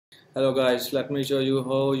Hello guys, let me show you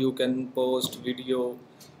how you can post video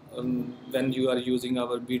when you are using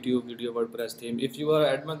our BeTube Video WordPress theme. If you are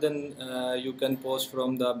admin, then you can post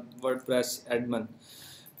from the WordPress admin.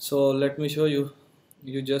 So let me show you.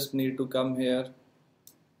 You just need to come here,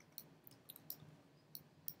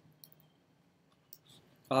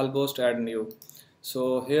 I'll post add new.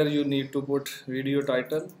 So here you need to put video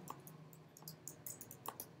title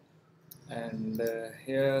and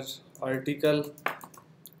here article,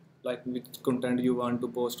 like which content you want to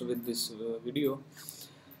post with this video.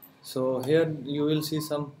 So here you will see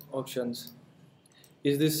some options.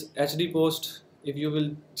 Is this HD post? If you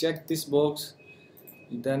will check this box,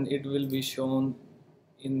 then it will be shown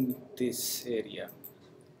in this area.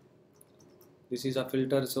 This is a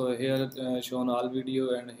filter, so here shown all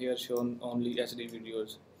video and here shown only HD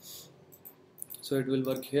videos. So it will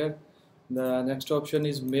work here. The next option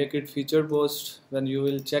is make it featured post. When you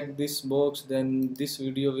will check this box, then this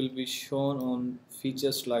video will be shown on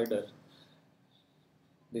feature slider.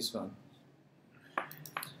 This one.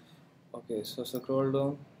 Okay, so scroll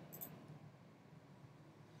down.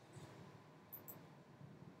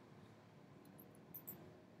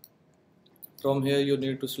 From here you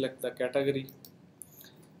need to select the category.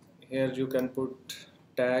 Here you can put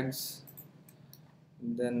tags,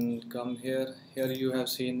 then come here. Here you have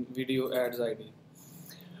seen video ads ID.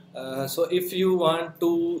 So if you want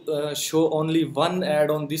to show only one ad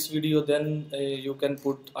on this video, then you can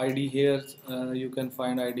put ID here. You can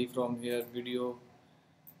find ID from here, video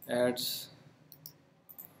ads.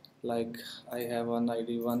 Like I have one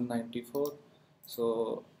ID 194,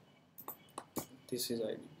 so this is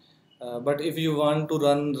ID. But if you want to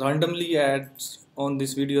run randomly ads on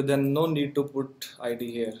this video, then no need to put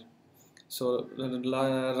ID here. So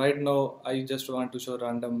right now I just want to show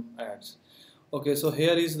random ads. Okay, so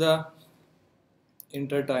here is the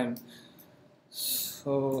enter time.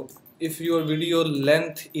 So if your video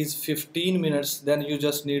length is 15 minutes, then you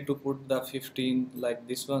just need to put the 15 like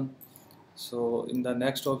this one. So in the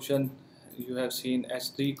next option you have seen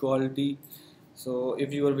HD quality. So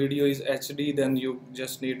if your video is HD, then you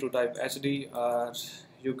just need to type HD, or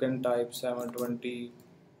you can type 720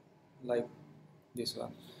 like this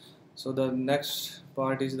one. So the next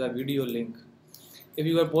part is the video link. If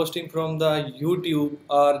you are posting from the YouTube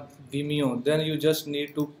or Vimeo, then you just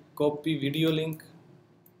need to copy video link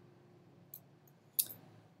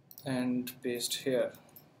and paste here.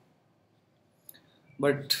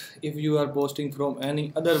 But if you are posting from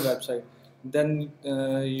any other website, then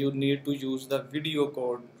you need to use the video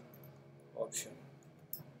code option,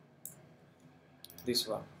 this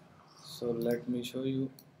one. So let me show you.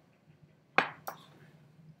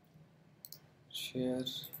 Share,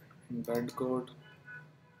 embed code,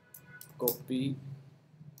 copy,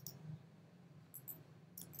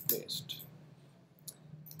 paste.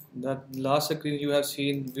 That last screen you have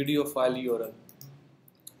seen video file URL.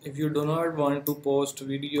 If you do not want to post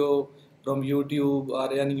video from YouTube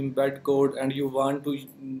or any embed code, and you want to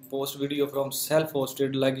post video from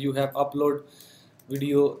self-hosted, like you have upload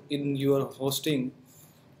video in your hosting,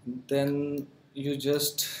 then you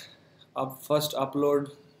just first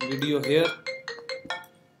upload video here.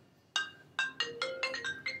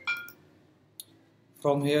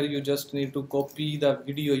 From here you just need to copy the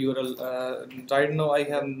video URL. Right now I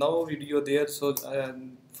have no video there, so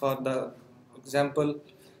for the example,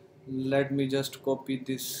 let me just copy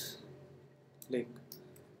this link.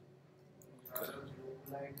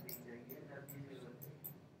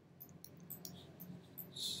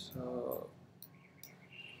 So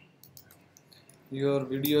your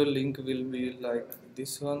video link will be like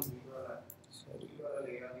this one. Sorry,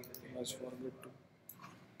 I must forget to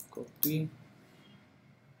copy.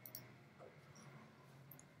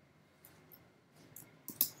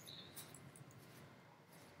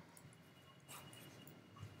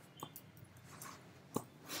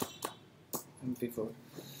 MP4.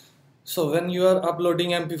 So when you are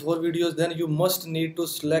uploading MP4 videos, then you must need to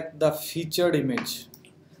select the featured image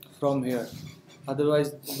from here,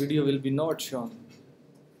 otherwise video will be not shown.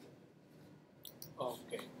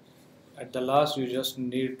 Okay, at the last you just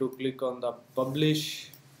need to click on the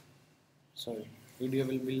publish. Sorry, video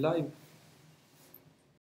will be live.